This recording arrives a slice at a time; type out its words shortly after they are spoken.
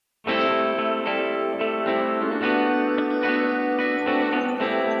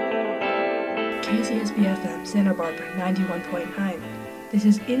KCSB-FM Santa Barbara 91.9. This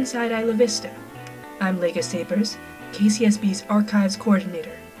is Inside Isla Vista. I'm Lega Sapers, KCSB's Archives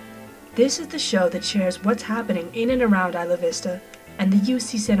Coordinator. This is the show that shares what's happening in and around Isla Vista and the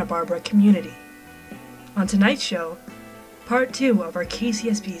UC Santa Barbara community. On tonight's show, part 2 of our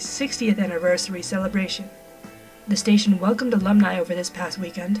KCSB's 60th anniversary celebration. The station welcomed alumni over this past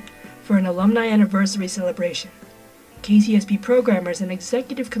weekend for an alumni anniversary celebration. KCSB programmers and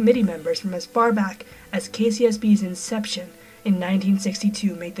executive committee members from as far back as KCSB's inception in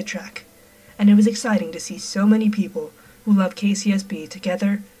 1962 made the trek, and it was exciting to see so many people who love KCSB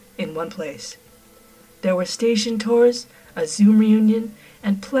together in one place. There were station tours, a Zoom reunion,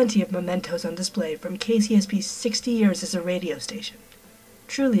 and plenty of mementos on display from KCSB's 60 years as a radio station.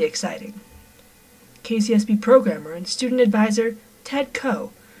 Truly exciting. KCSB programmer and student advisor Ted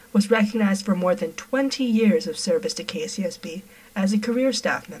Coe was recognized for more than 20 years of service to KCSB as a career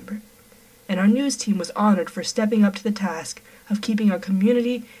staff member, and our news team was honored for stepping up to the task of keeping our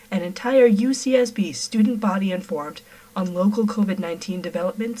community and entire UCSB student body informed on local COVID-19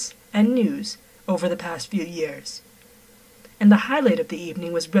 developments and news over the past few years. And the highlight of the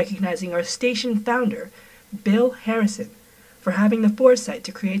evening was recognizing our station founder, Bill Harrison, for having the foresight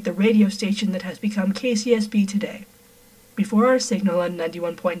to create the radio station that has become KCSB today. Before our signal on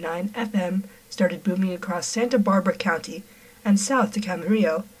 91.9 FM started booming across Santa Barbara County and south to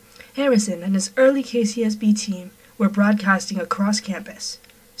Camarillo, Harrison and his early KCSB team were broadcasting across campus,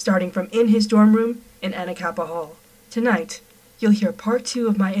 starting from in his dorm room in Anacapa Hall. Tonight, you'll hear part 2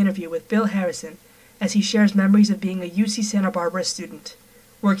 of my interview with Bill Harrison as he shares memories of being a UC Santa Barbara student,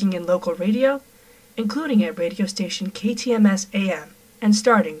 working in local radio, including at radio station KTMS AM, and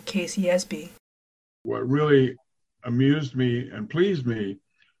starting KCSB. What really amused me and pleased me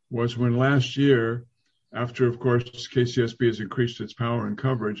was when last year, after, of course, KCSB has increased its power and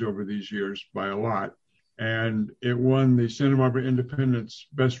coverage over these years by a lot, and it won the Santa Barbara Independent's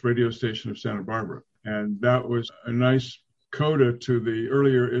Best Radio Station of Santa Barbara. And that was a nice coda to the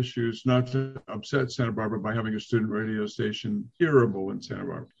earlier issues not to upset Santa Barbara by having a student radio station hearable in Santa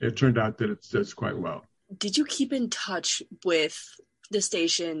Barbara. It turned out that it does quite well. Did you keep in touch with the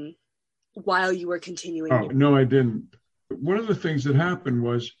station while you were continuing? No, I didn't. One of the things that happened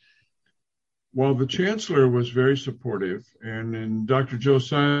was, while the chancellor was very supportive, and Dr. Joe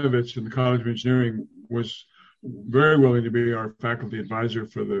Sayevitz in the College of Engineering was very willing to be our faculty advisor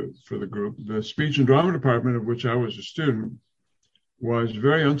for the group, the speech and drama department, of which I was a student, was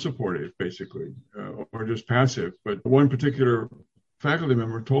very unsupportive, basically, or just passive. But one particular faculty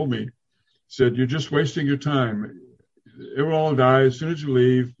member told me, said, "You're just wasting your time. It will all die as soon as you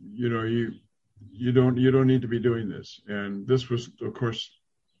leave. You don't need to be doing this." And this was, of course,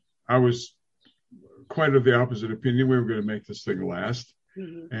 I was quite of the opposite opinion. We were going to make this thing last.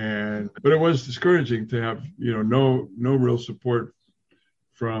 Mm-hmm. But it was discouraging to have, no real support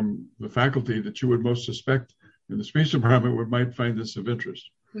from the faculty that you would most suspect in the speech department might find this of interest.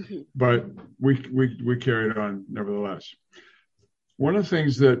 Mm-hmm. But we carried on nevertheless. One of the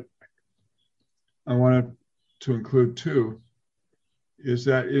things that I wanted to include too is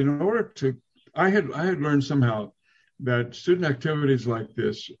that I had learned somehow that student activities like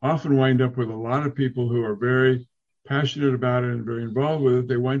this often wind up with a lot of people who are very passionate about it and very involved with it.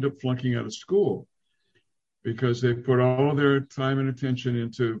 They wind up flunking out of school because they put all their time and attention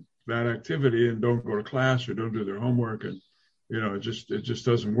into that activity and don't go to class or don't do their homework, and it just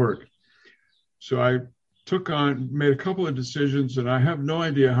doesn't work. So I made a couple of decisions, and I have no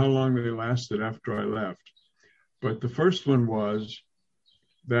idea how long they lasted after I left. But the first one was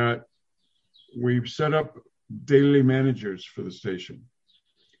that we set up daily managers for the station,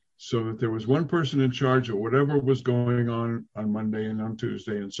 so that there was one person in charge of whatever was going on Monday and on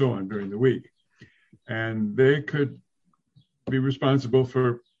Tuesday and so on during the week. And they could be responsible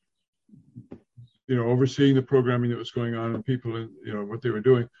for, overseeing the programming that was going on and people, what they were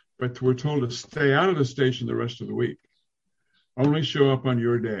doing. But we're told to stay out of the station the rest of the week. Only show up on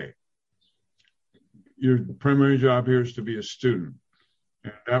your day. Your primary job here is to be a student.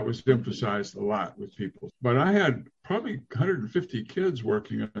 And that was emphasized a lot with people. But I had probably 150 kids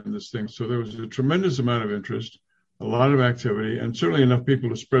working on this thing. So there was a tremendous amount of interest, a lot of activity, and certainly enough people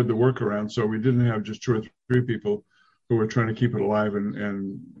to spread the work around. So we didn't have just 2 or 3 people who were trying to keep it alive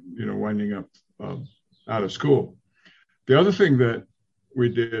and winding up out of school. The other thing that we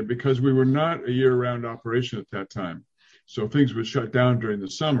did, because we were not a year-round operation at that time, so things would shut down during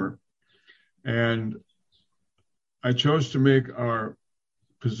the summer. And I chose to make our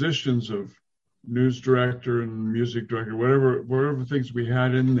positions of news director and music director, whatever things we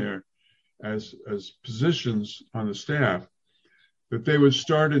had in there as positions on the staff, that they would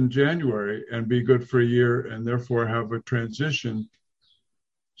start in January and be good for a year and therefore have a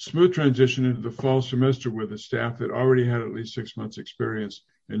smooth transition into the fall semester with a staff that already had at least 6 months experience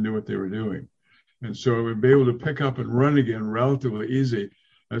and knew what they were doing. And so it would be able to pick up and run again relatively easy,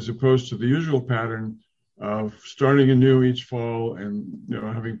 as opposed to the usual pattern of starting anew each fall and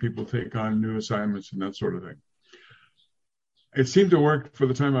having people take on new assignments and that sort of thing. It seemed to work for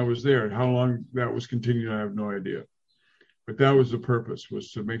the time I was there. How long that was continuing, I have no idea. But that was the purpose,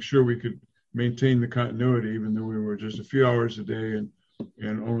 was to make sure we could maintain the continuity, even though we were just a few hours a day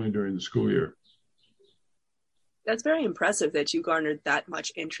and only during the school year. That's very impressive that you garnered that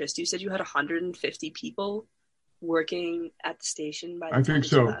much interest. You said you had 150 people working at the station by the time think you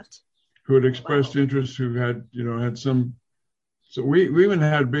so. left. Who had expressed interest, who had, had some. So we even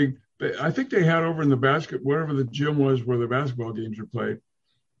had I think they had over in the wherever the gym was where the basketball games were played,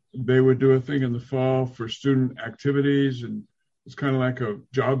 they would do a thing in the fall for student activities, and it's kind of like a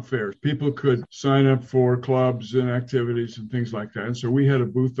job fair. People could sign up for clubs and activities and things like that. And so we had a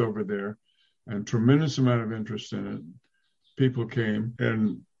booth over there and tremendous amount of interest in it. People came,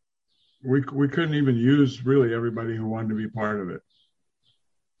 and we couldn't even use really everybody who wanted to be part of it.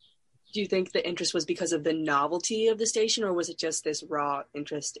 Do you think the interest was because of the novelty of the station, or was it just this raw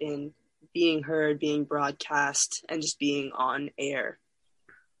interest in being heard, being broadcast, and just being on air?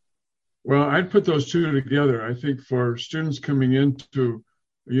 Well, I'd put those two together. I think for students coming into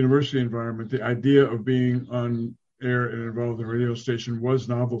a university environment, the idea of being on air and involved in a radio station was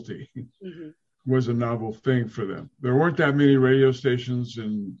novelty, was a novel thing for them. There weren't that many radio stations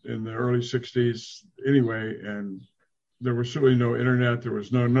in the early 60s anyway, and there was certainly no internet. There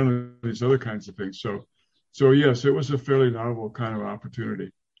was none of these other kinds of things. So yes, it was a fairly novel kind of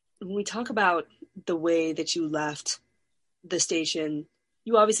opportunity. When we talk about the way that you left the station,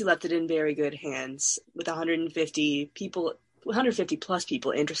 you obviously left it in very good hands with 150 plus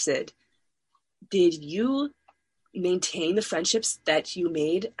people interested. Did you maintain the friendships that you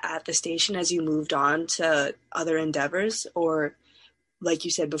made at the station as you moved on to other endeavors? Or, like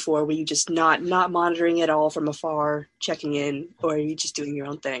you said before, were you just not monitoring it all from afar, checking in, or are you just doing your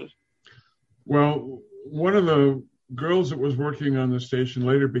own thing? Well, one of the girls that was working on the station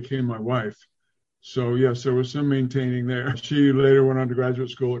later became my wife. So yes, there was some maintaining there. She later went on to graduate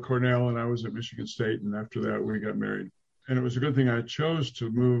school at Cornell, and I was at Michigan State. And after that, we got married. And it was a good thing I chose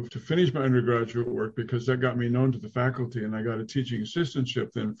to move to finish my undergraduate work, because that got me known to the faculty, and I got a teaching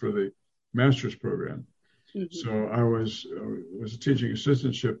assistantship then for the master's program. Mm-hmm. So I was a teaching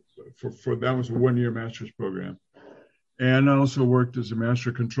assistantship for that was a 1-year master's program. And I also worked as a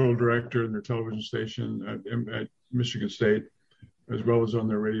master control director in their television station at Michigan State, as well as on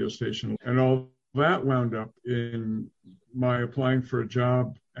their radio station. And all that wound up in my applying for a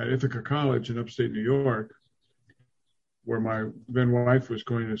job at Ithaca College in upstate New York, where my then wife was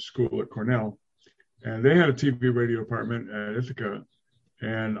going to school at Cornell. And they had a TV radio department at Ithaca.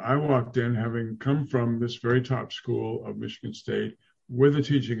 And I walked in having come from this very top school of Michigan State with a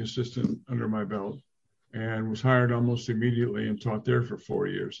teaching assistant under my belt, and was hired almost immediately and taught there for 4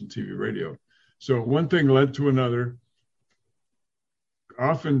 years in TV radio. So one thing led to another.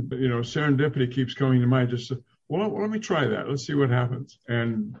 Often, serendipity keeps coming to mind. Just, well, let me try that. Let's see what happens.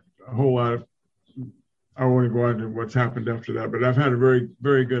 And a whole lot of, I won't go on to what's happened after that, but I've had a very,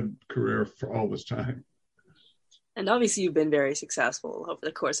 very good career for all this time. And obviously you've been very successful over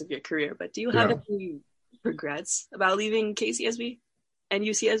the course of your career, but do you have any regrets about leaving KCSB and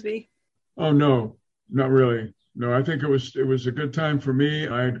UCSB? Oh, no, not really. No, I think it was a good time for me.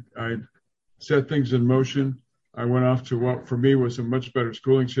 I set things in motion. I went off to what for me was a much better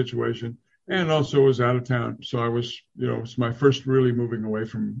schooling situation, and also was out of town. So I was, it was my first really moving away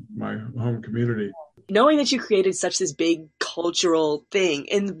from my home community. Knowing that you created such this big cultural thing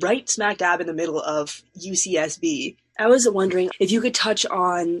and right smack dab in the middle of UCSB, I was wondering if you could touch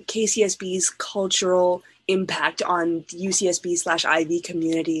on KCSB's cultural impact on the UCSB/Ivy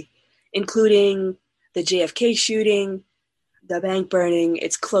community, including the JFK shooting, the bank burning,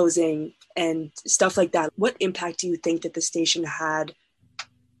 its closing, and stuff like that. What impact do you think that the station had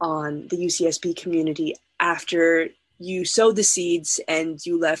on the UCSB community after you sowed the seeds and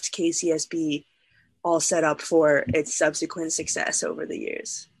you left KCSB all set up for its subsequent success over the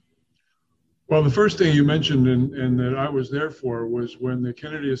years? Well, the first thing you mentioned and that I was there for was when the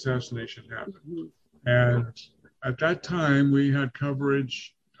Kennedy assassination happened. Mm-hmm. And at that time, we had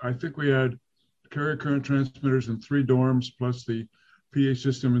coverage. I think we had carrier current transmitters in 3 dorms, plus the PA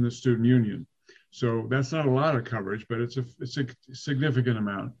system in the student union. So that's not a lot of coverage, but it's a significant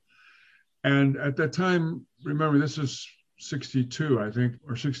amount. And at that time, remember, this is 62, I think,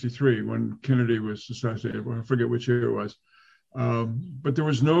 or 63, when Kennedy was assassinated. I forget which year it was. But there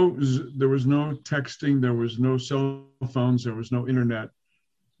was no texting, there was no cell phones, there was no internet.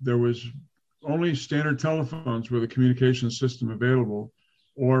 There was only standard telephones with a communication system available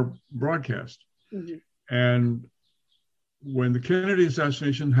or broadcast. Mm-hmm. And when the Kennedy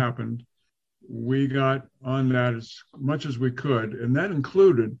assassination happened, we got on that as much as we could. And that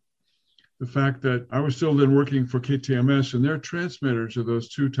included the fact that I was still then working for KTMS, and their transmitters are those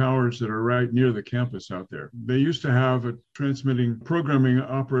two towers that are right near the campus out there. They used to have a transmitting programming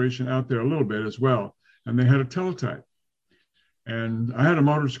operation out there a little bit as well. And they had a teletype. And I had a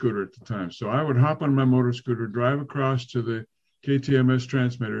motor scooter at the time. So I would hop on my motor scooter, drive across to the KTMS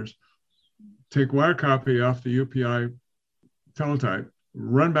transmitters, take wire copy off the UPI teletype,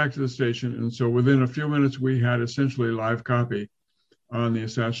 run back to the station. And so within a few minutes, we had essentially live copy on the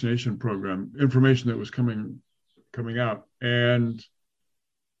assassination program, information that was coming out. And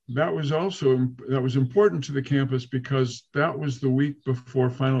that was important to the campus because that was the week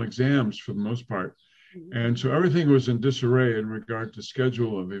before final exams for the most part. And so everything was in disarray in regard to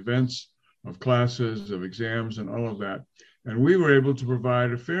schedule of events, of classes, of exams, and all of that. And we were able to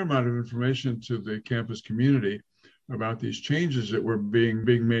provide a fair amount of information to the campus community about these changes that were being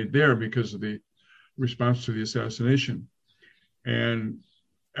made there because of the response to the assassination. And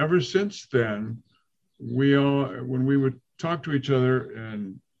ever since then, when we would talk to each other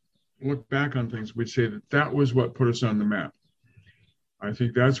and look back on things, we'd say that was what put us on the map. I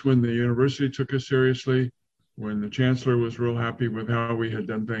think that's when the university took us seriously, when the chancellor was real happy with how we had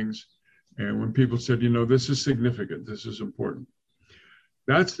done things, and when people said, this is significant, this is important.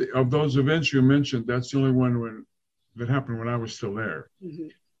 Of those events you mentioned, that's the only one that happened when I was still there. Mm-hmm.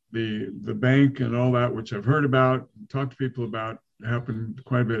 The bank and all that, which I've heard about, talked to people about, happened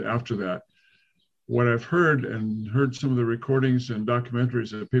quite a bit after that. What I've heard some of the recordings and documentaries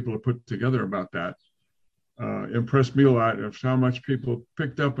that people have put together about that impressed me a lot of how much people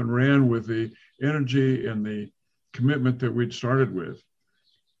picked up and ran with the energy and the commitment that we'd started with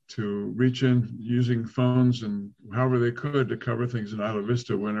to reach in using phones and however they could to cover things in Isla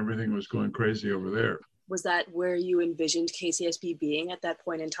Vista when everything was going crazy over there. Was that where you envisioned KCSB being at that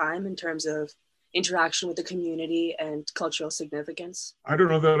point in time in terms of interaction with the community and cultural significance? I don't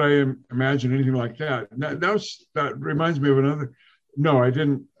know that I imagine anything like that. That reminds me of another. No, I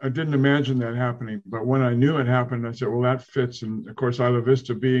didn't imagine that happening. But when I knew it happened, I said, well, that fits. And of course, Isla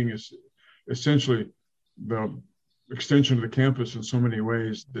Vista being essentially the extension of the campus in so many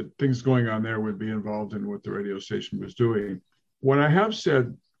ways, that things going on there would be involved in what the radio station was doing. What I have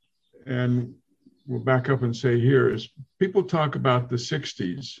said, and we'll back up and say here, is people talk about the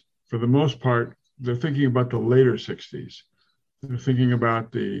 60s. For the most part, they're thinking about the later 60s. They're thinking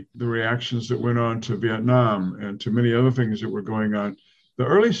about the reactions that went on to Vietnam and to many other things that were going on. The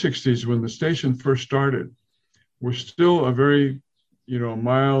early 60s, when the station first started, were still a very,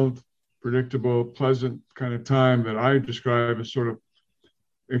 mild, predictable, pleasant kind of time that I describe as sort of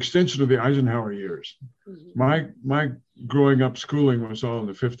extension of the Eisenhower years. Mm-hmm. My growing up schooling was all in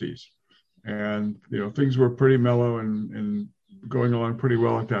the 50s. And, things were pretty mellow and going along pretty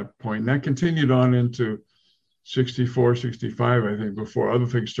well at that point. And that continued on into 64, 65, I think, before other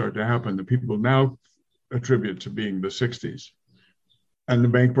things started to happen that people now attribute to being the 60s. And the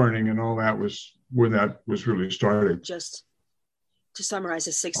bank burning and all that was where that was really starting. Just to summarize,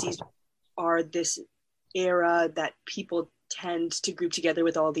 the 60s are this era that people tend to group together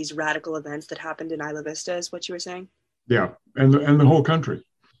with all these radical events that happened in Isla Vista, is what you were saying? Yeah, and the whole country.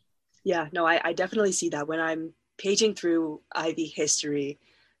 Yeah, no, I definitely see that. When I'm paging through Ivy history,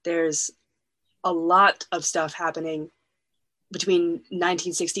 there's a lot of stuff happening between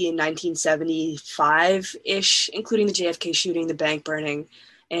 1960 and 1975-ish, including the JFK shooting, the bank burning,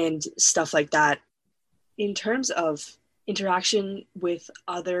 and stuff like that. In terms of interaction with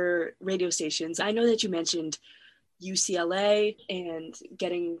other radio stations, I know that you mentioned UCLA and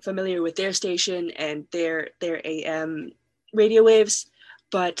getting familiar with their station and their AM radio waves,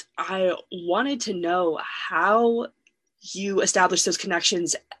 but I wanted to know how you established those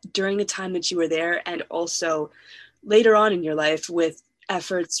connections during the time that you were there and also later on in your life with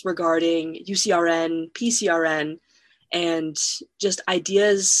efforts regarding UCRN, PCRN, and just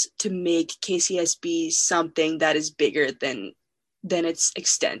ideas to make KCSB something that is bigger than its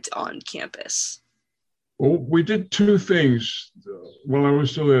extent on campus. Well, we did two things while I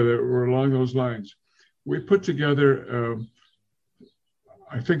was still there that were along those lines. We put together,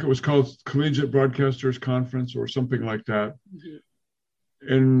 I think it was called Collegiate Broadcasters Conference or something like that.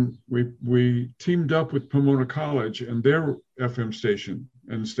 Mm-hmm. And we teamed up with Pomona College and their FM station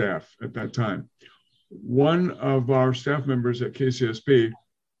and staff at that time. One of our staff members at KCSB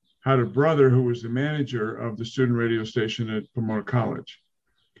had a brother who was the manager of the student radio station at Pomona College.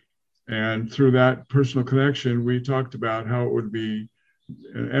 And through that personal connection, we talked about how it would be,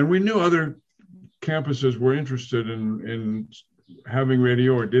 and we knew other campuses were interested in having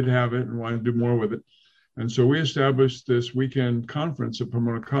radio or did have it and wanted to do more with it. And so we established this weekend conference at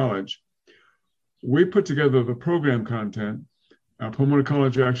Pomona College. We put together the program content. Pomona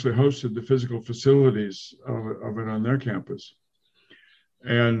College actually hosted the physical facilities of it on their campus.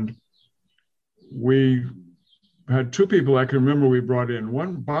 And we had two people I can remember we brought in.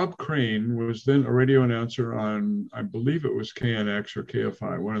 One, Bob Crane, was then a radio announcer on, I believe it was KNX or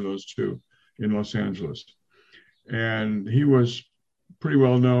KFI, one of those two in Los Angeles. And he was pretty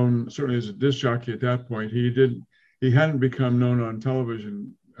well known, certainly as a disc jockey at that point. He hadn't become known on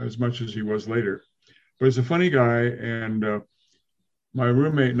television as much as he was later. But he's a funny guy. And my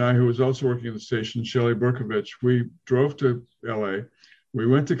roommate and I, who was also working at the station, Shelley Berkovich, we drove to LA. We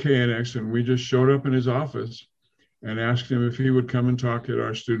went to KNX and we just showed up in his office and asked him if he would come and talk at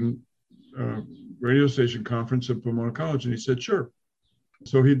our student radio station conference at Pomona College. And he said, sure.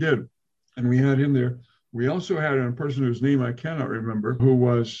 So he did. And we had him there. We also had a person whose name I cannot remember, who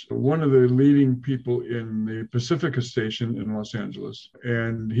was one of the leading people in the Pacifica station in Los Angeles.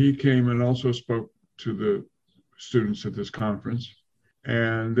 And he came and also spoke to the students at this conference.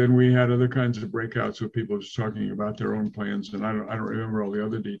 And then we had other kinds of breakouts with people just talking about their own plans. And I don't remember all the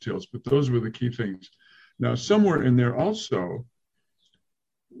other details, but those were the key things. Now, somewhere in there also,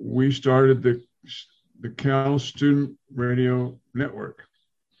 we started the Cal Student Radio Network.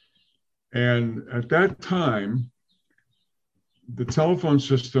 And at that time, the telephone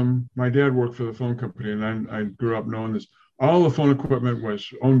system, my dad worked for the phone company, and I grew up knowing this. All the phone equipment was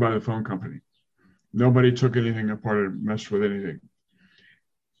owned by the phone company. Nobody took anything apart or messed with anything.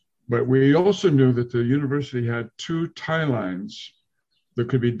 But we also knew that the university had two tie lines that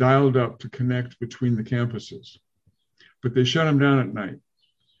could be dialed up to connect between the campuses, but they shut them down at night.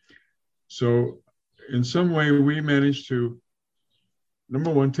 So in some way, we managed to, number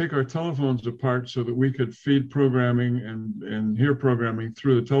one, take our telephones apart so that we could feed programming and hear programming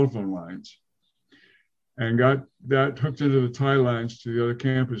through the telephone lines, and got that hooked into the tie lines to the other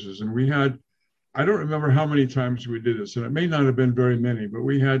campuses. And we had, I don't remember how many times we did this, and it may not have been very many, but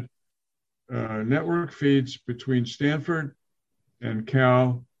we had network feeds between Stanford and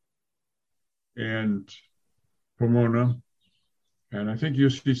Cal and Pomona. And I think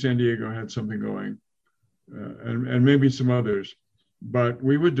UC San Diego had something going, and maybe some others. But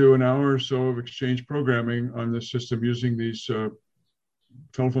we would do an hour or so of exchange programming on the system using these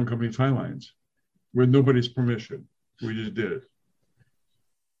telephone company tie lines with nobody's permission. We just did it.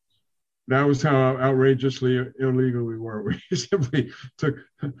 That was how outrageously illegal we were. We simply took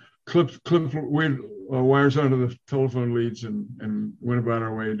clipped wires onto the telephone leads and went about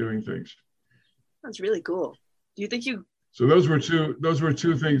our way doing things. That's really cool. Do you think you? So those were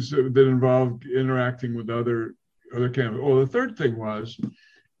two things that involved interacting with other campuses. Oh, the third thing was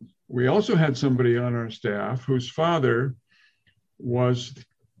we also had somebody on our staff whose father was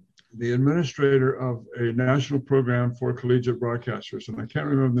the administrator of a national program for collegiate broadcasters, and I can't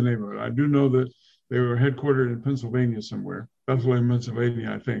remember the name of it. I do know that they were headquartered in Pennsylvania somewhere, Bethlehem,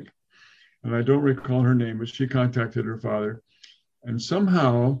 Pennsylvania, I think. And I don't recall her name, but she contacted her father. And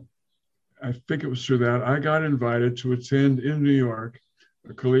somehow, I think it was through that, I got invited to attend in New York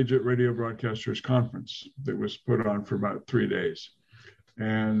a collegiate radio broadcasters conference that was put on for about 3 days.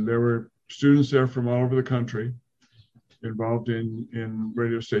 And there were students there from all over the country involved in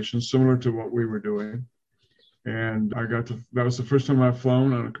radio stations, similar to what we were doing. And that was the first time I've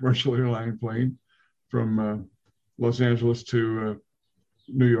flown on a commercial airline plane from Los Angeles to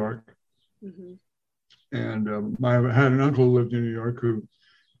New York. Mm-hmm. And I had an uncle who lived in New York who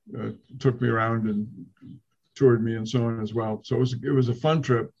took me around and toured me and so on as well. So it was a fun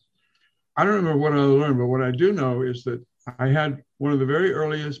trip. I don't remember what I learned, but what I do know is that I had one of the very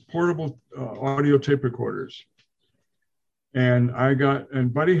earliest portable audio tape recorders. And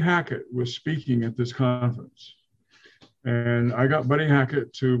Buddy Hackett was speaking at this conference. And I got Buddy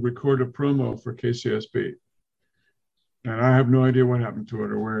Hackett to record a promo for KCSB. And I have no idea what happened to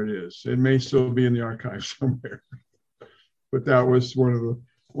it or where it is. It may still be in the archive somewhere. But that was one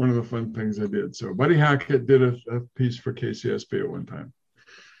of the fun things I did. So Buddy Hackett did a piece for KCSB at one time.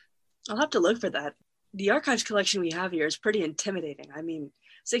 I'll have to look for that. The archives collection we have here is pretty intimidating. I mean,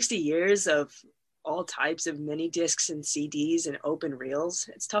 60 years of all types of mini discs and CDs and open reels.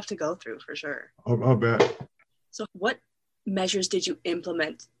 It's tough to go through for sure. I'll bet. So what measures did you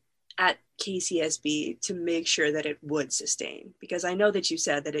implement at KCSB to make sure that it would sustain? Because I know that you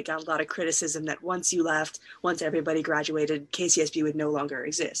said that it got a lot of criticism that once you left, once everybody graduated, KCSB would no longer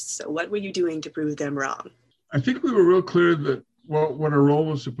exist. So what were you doing to prove them wrong? I think we were real clear that what our role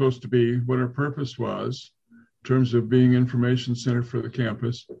was supposed to be, what our purpose was in terms of being information center for the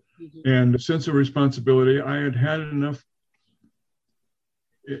campus. Mm-hmm. And a sense of responsibility. I had enough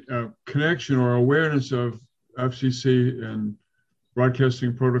connection or awareness of FCC and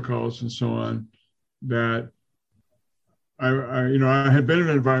broadcasting protocols and so on that I had been in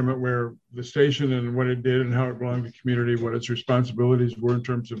an environment where the station and what it did and how it belonged to the community, what its responsibilities were in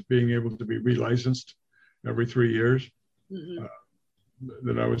terms of being able to be relicensed every 3 years, mm-hmm.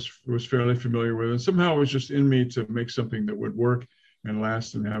 That I was fairly familiar with. And somehow it was just in me to make something that would work and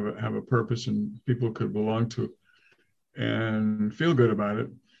last and have a purpose and people could belong to and feel good about it.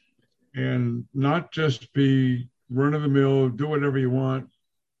 And not just be run of the mill, do whatever you want,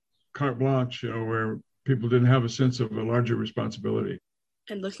 carte blanche, where people didn't have a sense of a larger responsibility.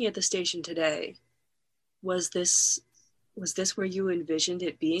 And looking at the station today, was this where you envisioned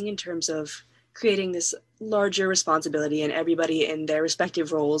it being in terms of creating this larger responsibility and everybody in their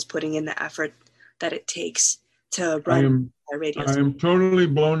respective roles putting in the effort that it takes to run a radio station? I am totally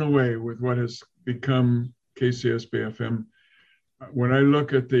blown away with what has become KCSB FM. When I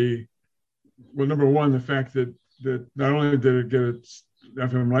look at number one, the fact that not only did it get its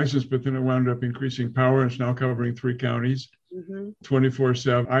FM license, but then it wound up increasing power. It's now covering 3 counties,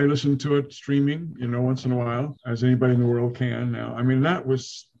 24/7. I listen to it streaming, once in a while, as anybody in the world can now. I mean, that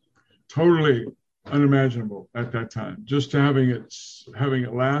was totally unimaginable at that time. Just to having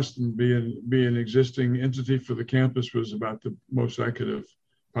it last and be an existing entity for the campus was about the most I could have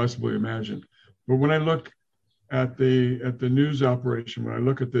possibly imagined. But when I look at the news operation, when I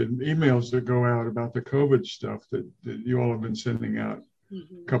look at the emails that go out about the COVID stuff that you all have been sending out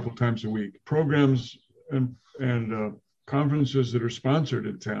a couple of times a week, programs and conferences that are sponsored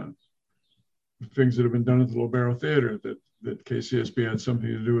in town, things that have been done at the Lobero Theater that KCSB had something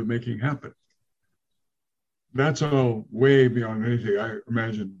to do with making happen. That's all way beyond anything I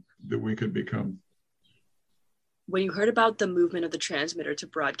imagined that we could become. When you heard about the movement of the transmitter to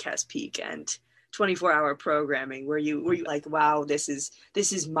broadcast peak and 24-hour programming, were you like, wow, this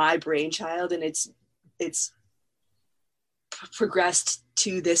is my brainchild and it's progressed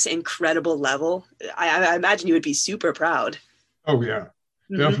to this incredible level? I imagine you would be super proud. Oh yeah,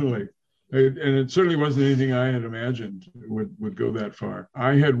 definitely. And it certainly wasn't anything I had imagined would go that far.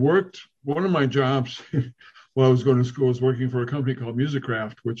 I had worked, one of my jobs while I was going to school was working for a company called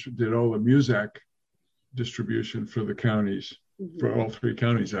Musicraft, which did all the Muzak distribution for the counties, for all 3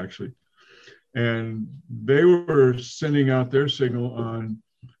 counties actually. And they were sending out their signal on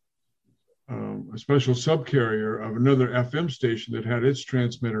a special subcarrier of another FM station that had its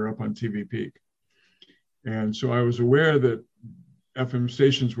transmitter up on TV Peak. And so I was aware that FM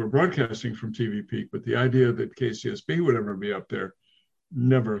stations were broadcasting from TV Peak, but the idea that KCSB would ever be up there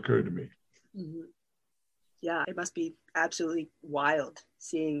never occurred to me. Mm-hmm. Yeah, it must be absolutely wild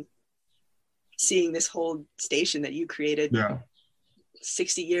seeing this whole station that you created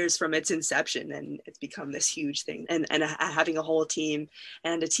 60 years from its inception, and it's become this huge thing, and having a whole team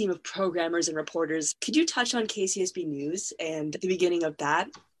and a team of programmers and reporters. Could you touch on KCSB News and the beginning of that?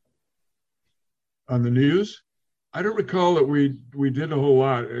 On the news? I don't recall that we did a whole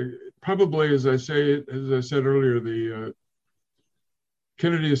lot. Probably, as I said earlier, the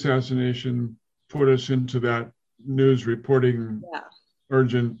Kennedy assassination put us into that news reporting,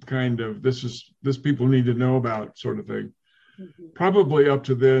 urgent kind of this people need to know about sort of thing. Probably up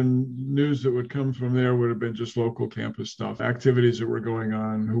to then, news that would come from there would have been just local campus stuff, activities that were going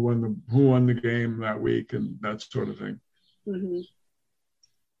on, who won the game that week, and that sort of thing.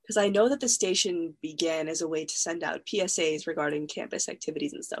 Because I know that the station began as a way to send out PSAs regarding campus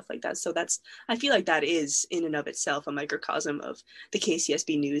activities and stuff like that. So I feel like that is in and of itself a microcosm of the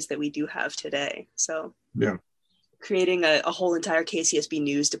KCSB News that we do have today. So yeah, creating a whole entire KCSB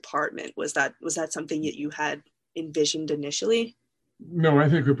News department, was that something that you had envisioned initially? No, I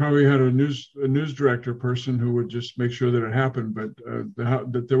think we probably had a news director person who would just make sure that it happened, but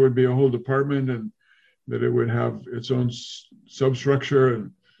that there would be a whole department and that it would have its own substructure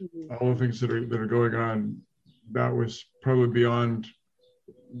and all the things that are going on. That was probably beyond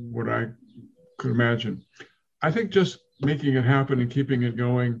what I could imagine. I think just making it happen and keeping it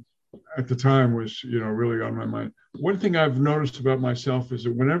going at the time was, really on my mind. One thing I've noticed about myself is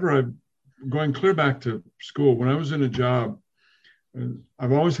that whenever I'm going clear back to school, when I was in a job, and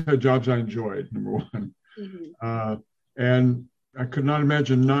I've always had jobs I enjoyed, number one. And I could not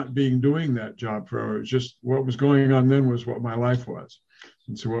imagine not doing that job forever. It was just what was going on then was what my life was.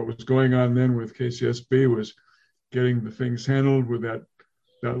 And so what was going on then with KCSB was getting the things handled with that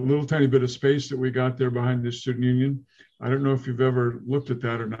little tiny bit of space that we got there behind the student union. I don't know if you've ever looked at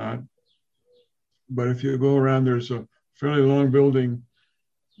that or not, but if you go around, there's a fairly long building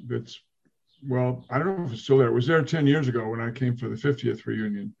that's, well, I don't know if it's still there. It was there 10 years ago when I came for the 50th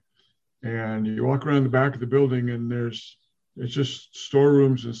reunion. And you walk around the back of the building and it's just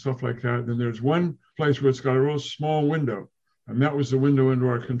storerooms and stuff like that. And then there's one place where it's got a real small window. And that was the window into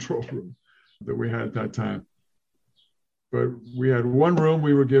our control room that we had at that time. But we had one room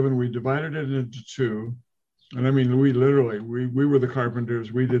we were given, we divided it into two. And I mean, we were the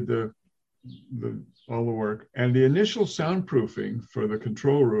carpenters, we did all the work. And the initial soundproofing for the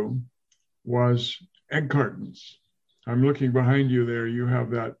control room was egg cartons. I'm looking behind you there, you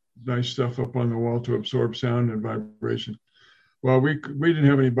have that nice stuff up on the wall to absorb sound and vibration. Well, we didn't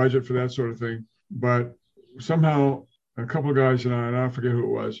have any budget for that sort of thing, but somehow a couple of guys and I forget who it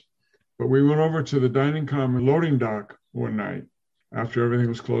was, but we went over to the dining common loading dock one night after everything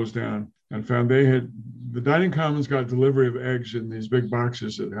was closed down and found the dining commons got delivery of eggs in these big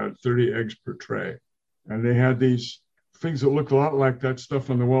boxes that had 30 eggs per tray. And they had these things that looked a lot like that stuff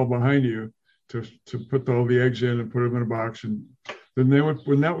on the wall behind you to put all the eggs in and put them in a box. And then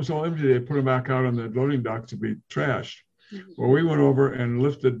when that was all empty, they put them back out on the loading dock to be trashed. Well, we went over and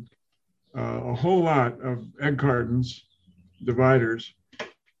lifted a whole lot of egg cartons, dividers,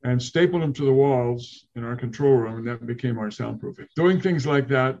 and stapled them to the walls in our control room, and that became our soundproofing. Doing things like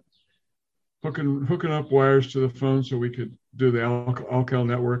that, hooking up wires to the phone so we could do the Alcal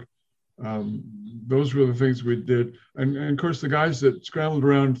network. Those were the things we did. And of course, the guys that scrambled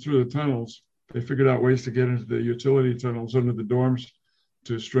around through the tunnels, they figured out ways to get into the utility tunnels under the dorms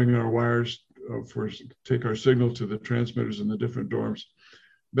to string our wires take our signal to the transmitters in the different dorms.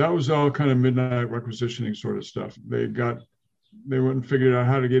 That was all kind of midnight requisitioning sort of stuff. They went and figured out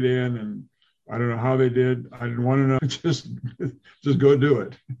how to get in, and I don't know how they did. I didn't want to know. Just go do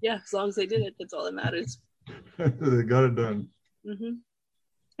it. Yeah, as long as they did it, that's all that matters. They got it done. Mm-hmm.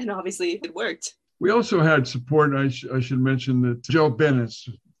 And obviously it worked. We also had support. I should mention that Joe Bennett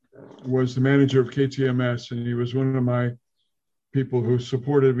was the manager of KTMS, and he was one of my people who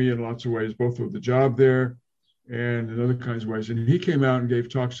supported me in lots of ways, both with the job there and in other kinds of ways. And he came out and gave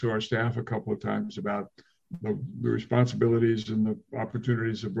talks to our staff a couple of times about the responsibilities and the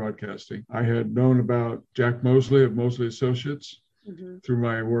opportunities of broadcasting. I had known about Jack Mosley of Mosley Associates through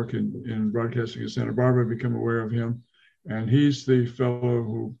my work in broadcasting in Santa Barbara. I became aware of him. And he's the fellow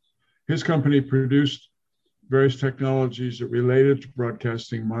who, his company produced various technologies that related to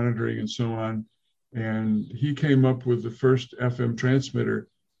broadcasting, monitoring, and so on. And he came up with the first FM transmitter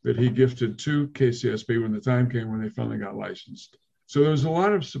that he gifted to KCSB when the time came when they finally got licensed. So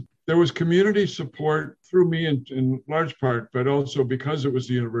there was community support through me in large part, but also because it was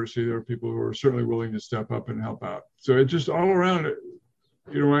the university, there were people who were certainly willing to step up and help out. So it just all around it,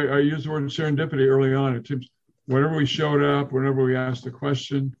 I used the word serendipity early on. It seems whenever we showed up, whenever we asked a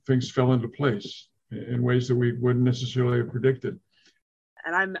question, things fell into place in ways that we wouldn't necessarily have predicted.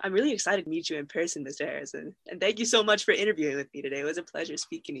 And I'm really excited to meet you in person, Mr. Harrison. And thank you so much for interviewing with me today. It was a pleasure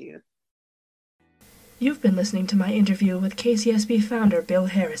speaking to you. You've been listening to my interview with KCSB founder Bill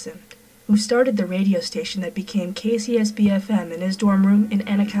Harrison, who started the radio station that became KCSB-FM in his dorm room in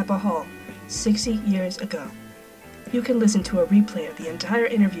Anacapa Hall 60 years ago. You can listen to a replay of the entire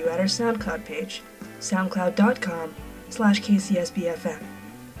interview at our SoundCloud page, soundcloud.com/KCSB-FM.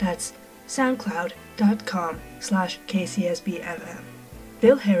 That's soundcloud.com/KCSB-FM.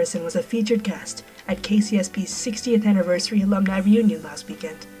 Bill Harrison was a featured guest at KCSB's 60th anniversary alumni reunion last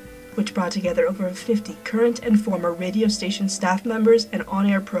weekend, which brought together over 50 current and former radio station staff members and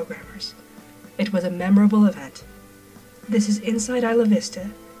on-air programmers. It was a memorable event. This is Inside Isla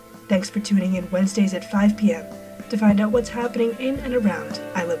Vista. Thanks for tuning in Wednesdays at 5 p.m. to find out what's happening in and around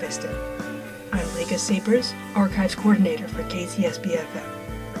Isla Vista. I'm Lega Sapers, Archives Coordinator for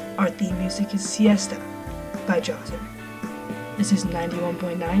KCSB-FM. Our theme music is Siesta by Johnson. This is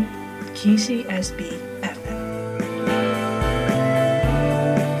 91.9 KCSB